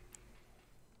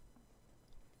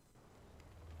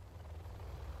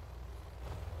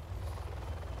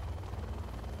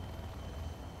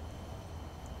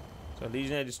 So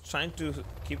Legionnaire is trying to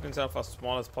keep himself as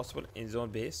small as possible in his own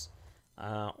base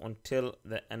until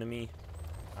the enemy,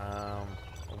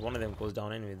 one of them goes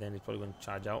down anyway. Then he's probably going to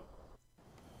charge out.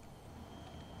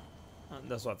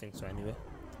 That's what I think so anyway.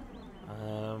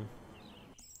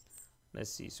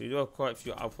 Let's see. So you do have quite a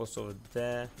few outposts over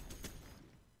there.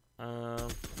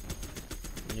 And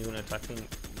you're going to attacking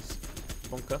this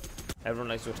bunker. Everyone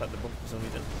likes to attack the bunker for some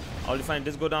reason. I'll find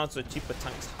does go down, so cheaper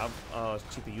tanks have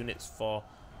cheaper units for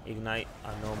ignite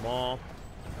and no more.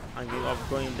 And give up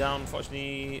going down.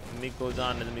 Unfortunately, MiG goes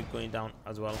down and the MiG going down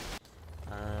as well.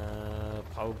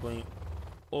 Power going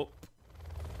up.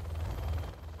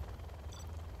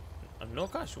 No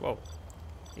cash. Wow.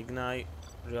 Ignite.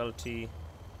 Reality.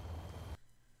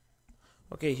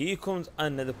 Okay, here comes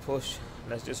another push.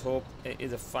 Let's just hope it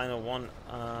is a final one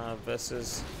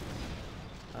versus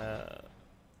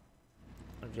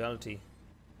reality.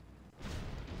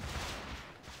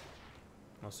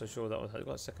 Not so sure that was. I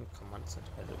got a second command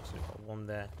center. So we got one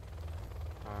there,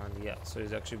 and yeah, so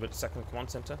it's actually built second command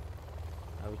center,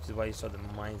 which is why you saw the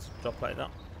mines drop like that.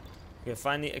 Okay,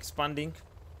 finally expanding.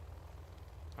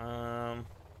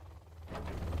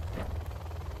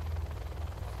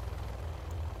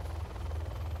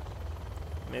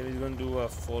 Maybe he's going to do a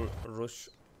full rush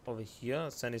over here,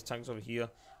 send his tanks over here,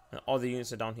 and all the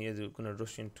units are down here. They're going to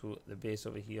rush into the base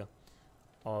over here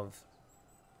of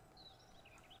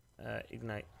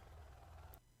ignite.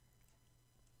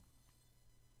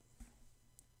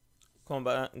 Come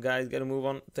on, guys, get a move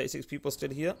on. 36 people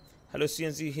still here. Hello,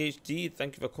 cnc-HD.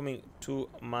 Thank you for coming to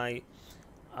my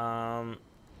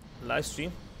live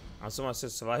stream. And someone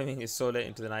said surviving is so late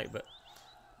into the night, but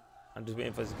I'm just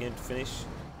waiting for this game to finish.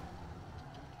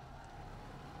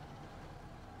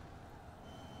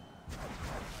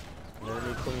 The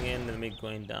enemy coming in, the enemy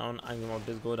going down. Angry mob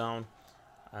does go down.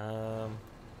 Come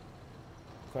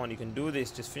on, you can do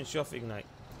this. Just finish off ignite,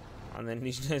 and then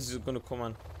Legionnaire is just going to come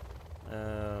on.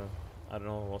 I don't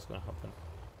know what's going to happen.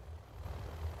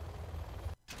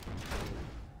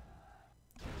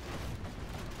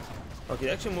 Okay,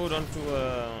 they actually moved on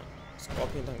to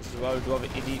Scorpion tanks as well. We do have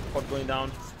an idiot pod going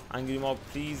down. Angry mob,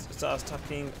 please start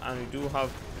attacking. And we do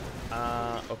have.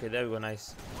 Okay, there we go.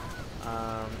 Nice.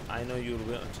 I know you'll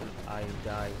wait until I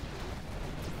die.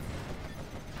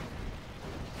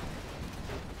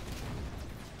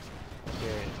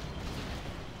 Okay.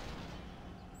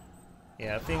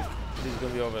 Yeah, I think this is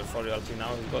going to be over for reality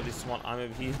now. He's got this small army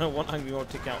over here. One angry mob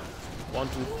take out 1,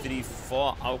 2, 3,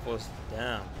 4 outposts.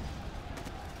 Damn.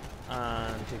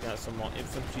 And take out some more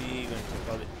infantry. Going to take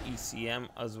out the ECM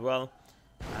as well.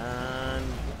 And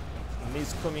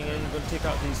Miz coming in. Going to take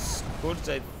out these scuds,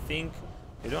 I think.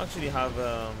 We don't actually have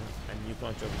a nuke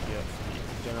launcher over here.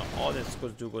 General, all the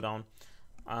squads do go down,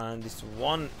 and this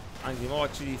one angry mob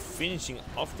actually finishing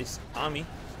off this army.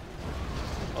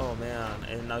 Oh man!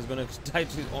 And now he's gonna die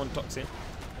to his own toxin.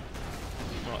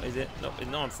 Oh, is it? No,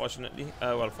 no. Unfortunately,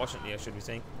 well, fortunately, I should be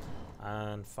saying.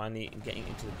 And finally, getting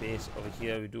into the base over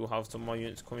here, we do have some more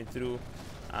units coming through.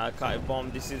 Carpet bomb.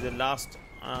 This is the last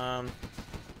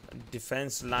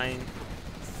defense line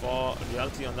for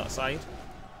reality on that side.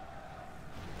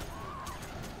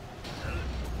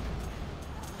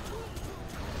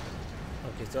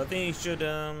 Okay, so I think you should,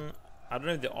 I don't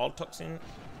know if they're all toxin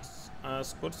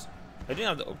squads. I didn't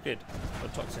have the upgrade for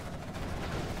toxin.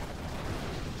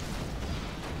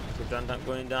 So Grand Tank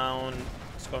going down,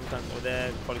 Scorpion Tank over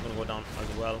there, probably going to go down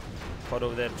as well. Pod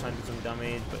over there trying to do some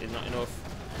damage, but it's not enough.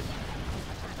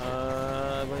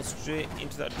 Going straight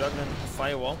into that Dragon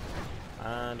Firewall.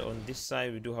 And on this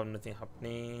side, we do have nothing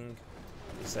happening.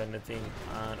 This side, nothing.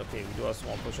 And okay, we do have a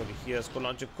small push over here. Skull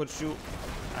Launcher could shoot.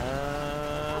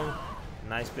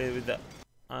 Nice play with the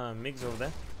MiGs over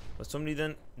there. For some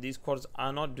reason, these quads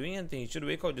are not doing anything. You should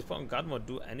wake up, just put on guard mode,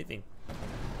 do anything.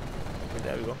 Okay,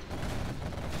 there we go.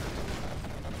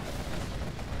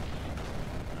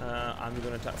 Army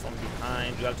going to attack from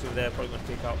behind. Reality over there, probably going to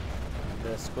take out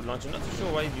the Scud launcher. Not too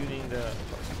sure why he's using the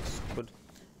Scud.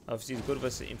 Obviously, it's good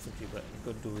versus infantry, but he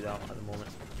could do without at the moment.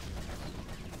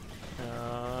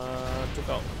 Took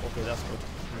out. Okay, that's good.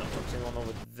 Not touching one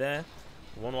over there.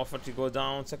 One offer to go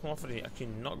down. Second offer actually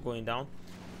not going down.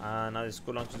 Now the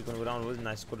Scud launcher is going to go down. It was a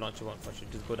nice Scud launcher, but unfortunately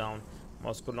just go down.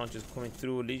 More Scud launchers coming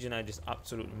through. Legionnaire just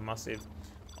absolutely massive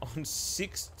on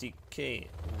 60k.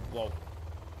 Wow.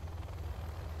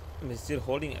 I'm still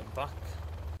holding it back.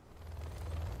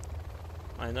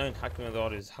 I know in hacking with all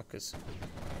these hackers.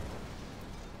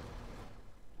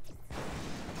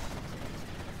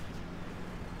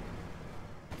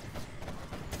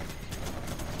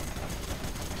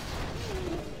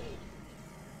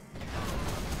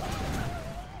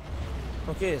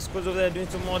 Okay, squads over there doing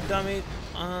some more damage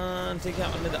and taking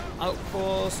out another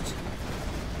outpost.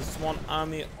 This one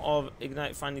army of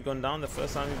Ignite finally gone down. The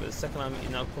first army, but the second army is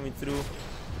now coming through.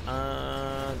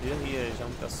 Did you hear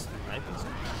jump us sniping?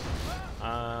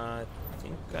 I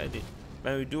think I did.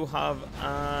 But we do have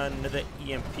another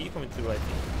EMP coming through, I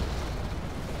think.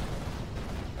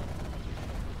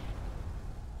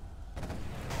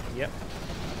 Yep.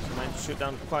 So might shoot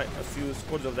down quite a few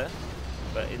squads over there,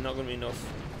 but it's not going to be enough.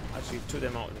 Actually took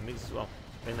them out in the mix as well.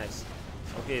 Very nice.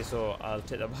 Okay, so I'll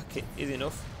take that back. It is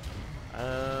enough.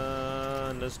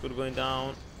 Another squad going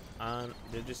down, and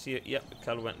they just see it. Yep,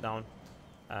 Cal went down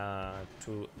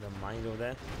to the mine over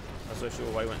there. Not so sure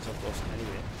why he went so close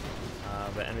anyway.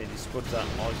 But anyway, these squads are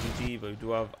all GG, but we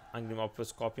do have Angry Mob plus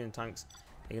Scorpion tanks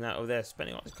Ignite over there,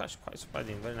 spending all this cash. Quite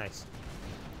surprising. Very nice.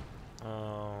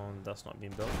 That's not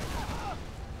being built.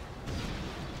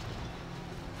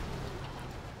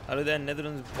 Hello there,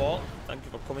 Netherlands Ball. Thank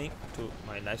you for coming to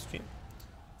my live stream.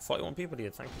 41 people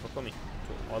here. Thank you for coming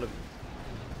to all of you.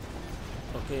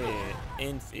 Okay,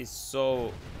 Inf is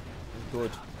so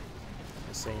good.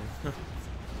 Insane.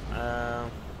 I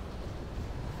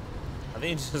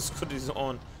think he just got his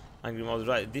own Angry Mobs.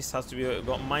 Right, this has to be.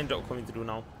 Got mine drop coming through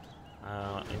now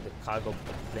in the cargo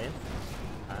plane.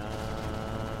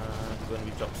 Going to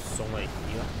be dropped somewhere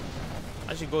here.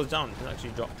 Actually goes down. It can actually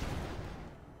drop.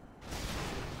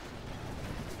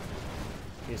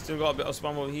 Okay, still got a bit of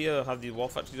spam over here. Have these war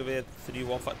factories over here. 3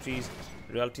 war factories.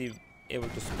 Reality able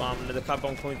to spam. Another car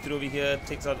bomb coming through over here.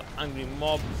 Takes out the Angry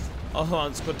Mob. Oh,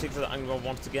 and Scott takes out the Angry Mob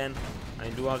once again. And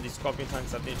you do have these Scorpion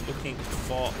tanks. I think looking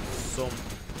for some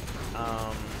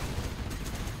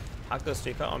hackers to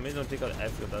take out. Or maybe don't take out the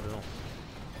airfield. I don't know.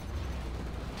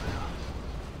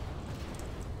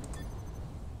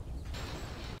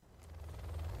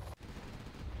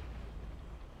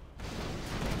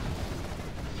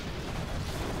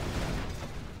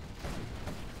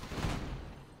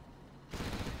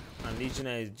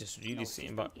 Legionnaire is just really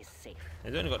sitting back. He's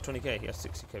only got 20k, he has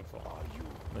 60k before.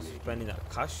 Must be spending that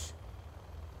cash.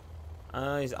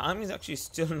 His army is actually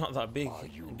still not that big.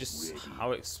 Just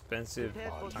how expensive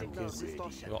tank is. You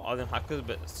got all them hackers,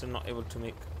 but still not able to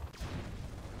make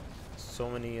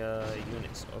so many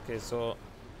units. Okay, so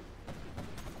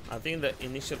I think the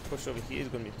initial push over here is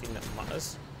going to be the thing that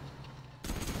matters.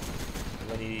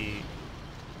 When he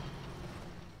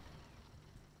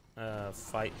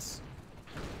fights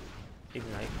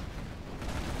Ignite.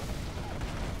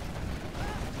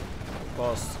 Of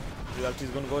course, Reality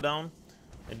is going to go down.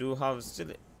 I do have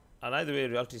still, either way,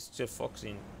 Reality is still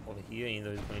focusing over here, even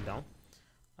though he's going down.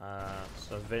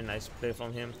 So it's very nice play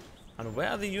from him. And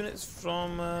where are the units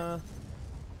from? Where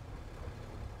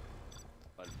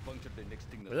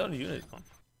are the units gone?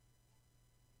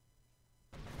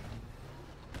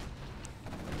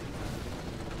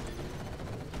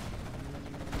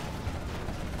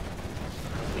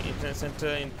 Center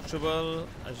in trouble.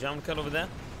 A Jamkel over there.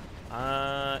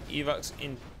 Evacs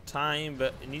in time,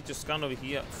 but you need to scan over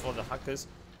here for the hackers.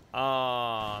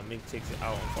 Mig takes it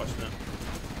out, unfortunately.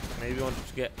 Maybe wanted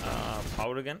to get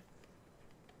power again.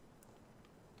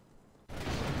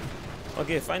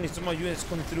 Okay, finally some more units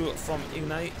coming through from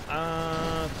Ignite.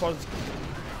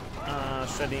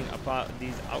 Shredding apart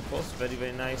these outposts. Very,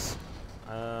 very nice.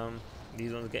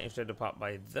 These ones getting shredded apart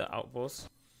by the outposts.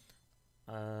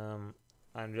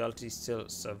 And Reality still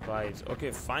survives.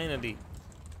 Okay, finally.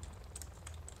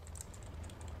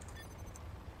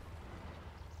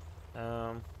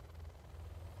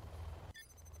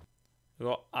 We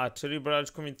got artillery barrage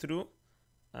coming through,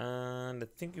 and I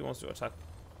think he wants to attack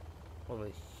over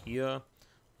here.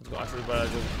 Let's go artillery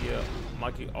barrage over here.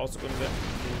 Marky also going to get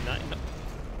no.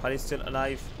 Paddy's still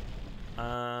alive,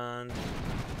 and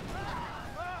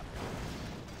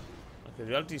okay,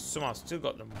 Reality somehow still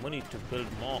got the money to build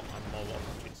more and more war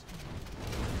factories.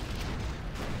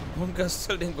 One guy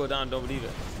still didn't go down, don't believe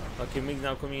it. Okay, Mig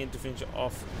now coming in to finish it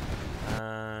off,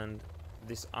 and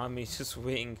this army is just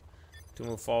waiting to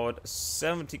move forward.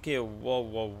 70k.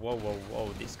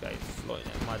 Whoa, this guy is floating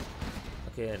like mad.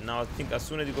 Okay, now I think as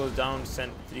soon as he goes down,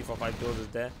 send 3, 4, 5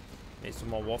 dozers there. Make some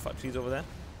more war factories over there.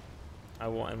 I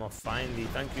want him off finally.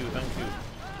 Thank you.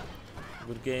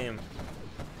 Good game.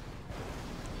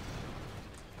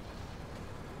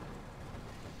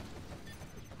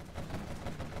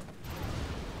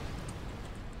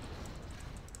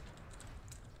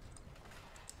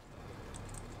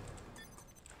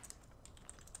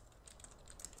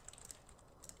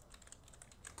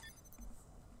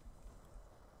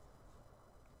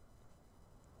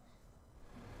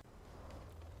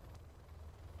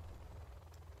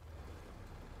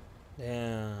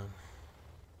 Damn.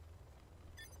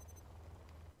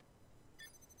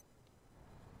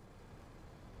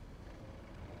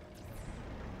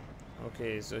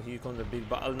 Okay, so here comes the big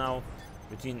battle now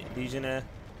between Legionnaire.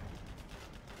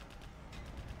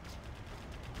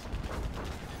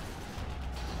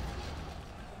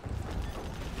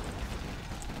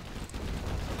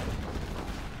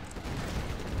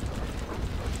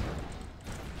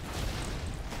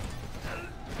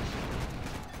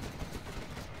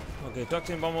 Okay, Okay,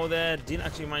 toxin bomb over there didn't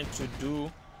actually manage to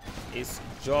do its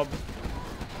job.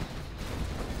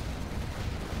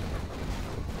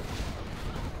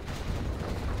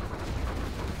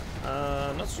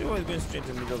 Not sure why it's going straight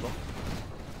to the middle though.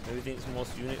 Maybe thinks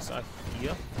most units are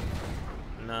here.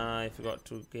 Nah, I forgot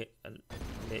to get a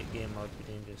late game out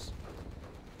be dangerous.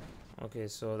 Okay,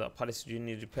 so that palace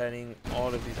unit repairing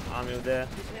all of his army over there.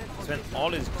 Spent all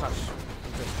his cash.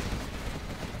 Interesting.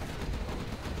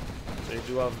 So you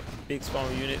do have big spawn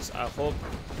of units. I hope.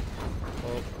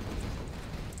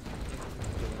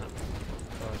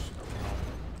 Gosh.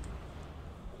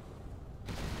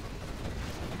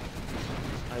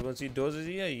 I will see doses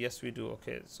here. Yes, we do.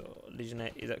 Okay, so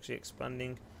Legionnaire is actually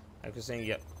expanding. Like I was saying,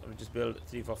 yeah, we'll just build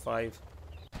 3 for 5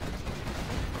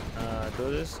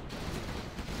 doses.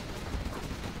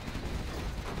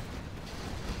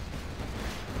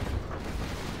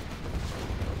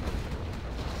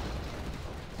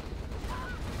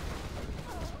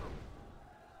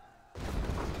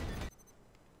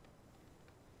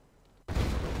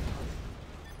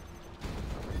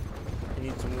 I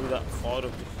need to move that forward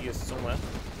up to here somewhere.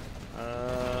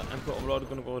 Emperor Overlord is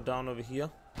going to go down over here.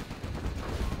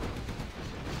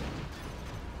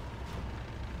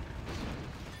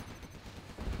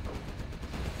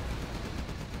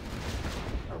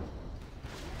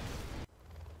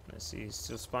 Let's see, he's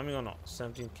still spamming or not?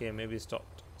 17k, maybe he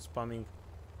stopped spamming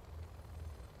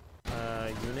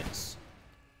units.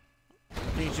 I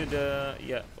think you should,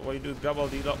 yeah, what you do, grab all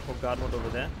these lot, put guard mode over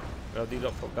there. Grab these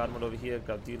lot, put guard mode over here,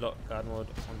 grab these lot, guard mode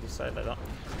on this side like that.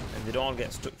 And they don't all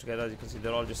get stuck together, as you can see,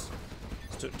 they're all just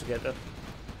stuck together.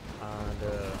 And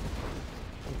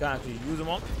you can actually use them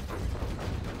all.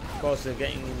 Of course, they're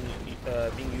getting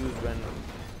being used when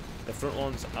the front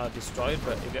ones are destroyed,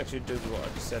 but if you actually do what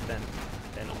I just said, then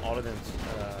all of them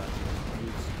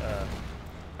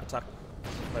attack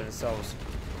by themselves.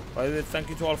 By the way, thank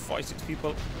you to all 46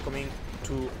 people coming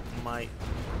to my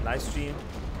live stream.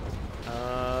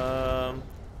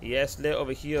 Yes, late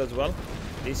over here as well.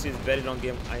 This is very long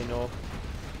game, I know.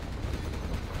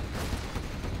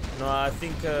 No, I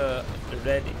think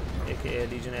Red, aka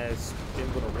Legionnaire, is still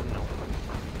gonna win now.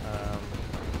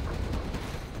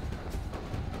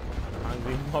 And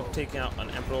Green Mob taking out an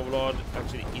Emperor Overlord,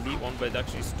 actually elite one, but it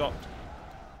actually stopped.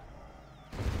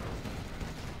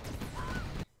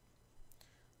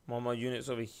 More units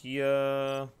over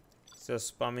here, still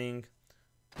spamming.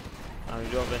 And we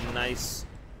do have a nice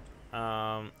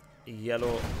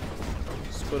yellow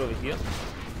squid over here.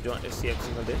 You don't see every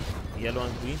single day. Yellow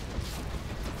and green.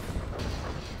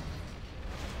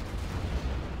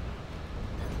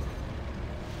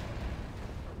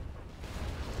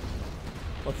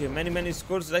 Okay, many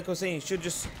squads. Like I was saying, you should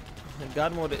just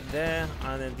guard mode it there,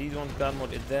 and then these ones guard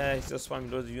mode it there. He's just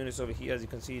spamming loads of units over here, as you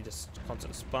can see, just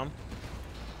constant spam.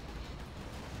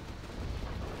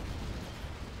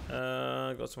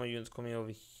 Got some more units coming over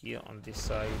here on this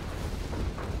side.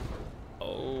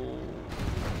 Oh.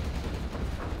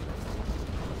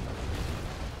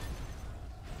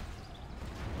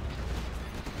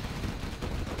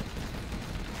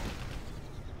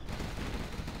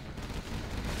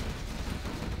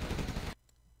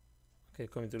 Okay,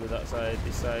 coming through that side.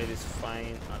 This side is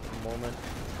fine at the moment.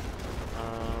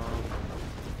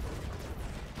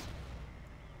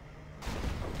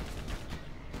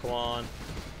 Come on.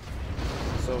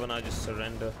 It's over now, just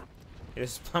surrender. You're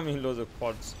spamming loads of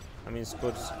quads. I mean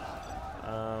squads.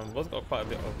 Both got quite a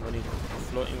bit of money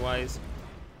floating wise.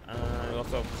 We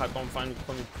also have Pipe Bomb finally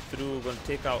coming through. We're going to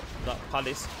take out that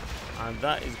palace, and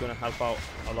that is going to help out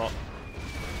a lot.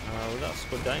 Was that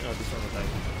squad dying or this one was dying?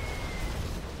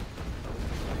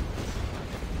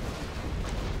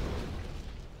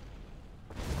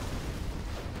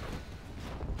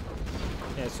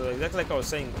 Yeah, so exactly like I was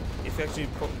saying, if you actually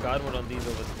put guard mode on these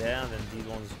over there and then these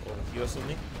ones over here or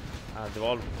something, they'll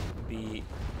all be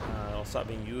all start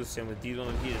being used. Same with these ones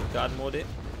over here, just guard mode it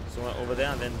somewhere over there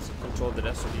and then control the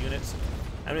rest of the units.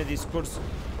 I mean, these squads,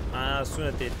 as soon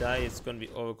as they die, it's going to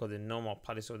be over because there's no more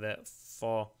palace over there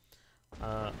for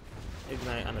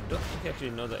Ignite. And I don't think he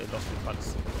actually know that he lost the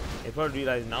palace. He probably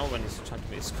realize now when he's trying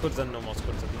to make squads and no more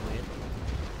squads are being made.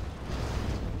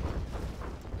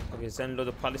 Okay, send loads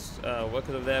of palace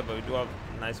workers over there, but we do have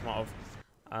a nice amount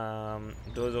of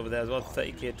doors over there as well.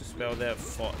 30k to spare there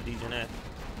for Legionnaire.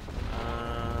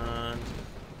 And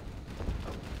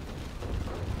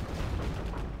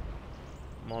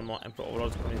more and more Emperor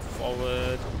Overlords coming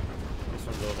forward. This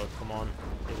one's over, come on.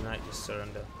 Ignite, just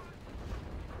surrender.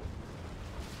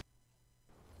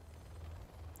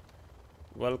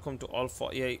 Welcome to all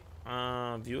 48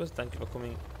 viewers. Thank you for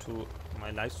coming to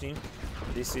my live stream.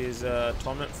 This is a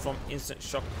tournament from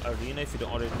Instant-Shock Arena. If you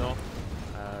don't already know,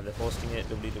 they're hosting it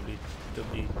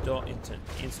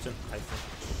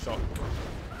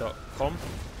www.instant-shock.com.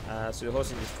 So they're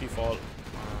hosting this free-fall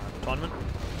tournament,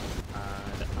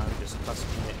 and I'm just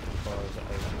casting it because I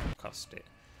want to cast it.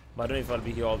 But I don't know if I'll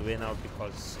be here all the way now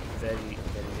because it's very,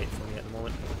 very late for me at the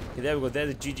moment. Okay, there we go.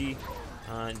 There's the GG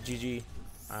and GG,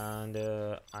 and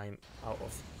I'm out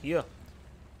of here.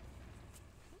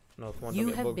 No, come on, don't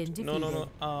get bugged. No, no, no.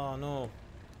 Oh, no.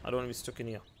 I don't want to be stuck in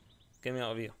here. Get me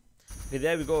out of here. Okay,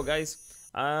 there we go, guys.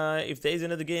 If there is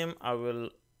another game, I will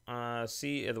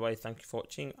see. Otherwise, thank you for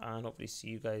watching, and hopefully see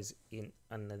you guys in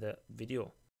another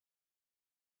video.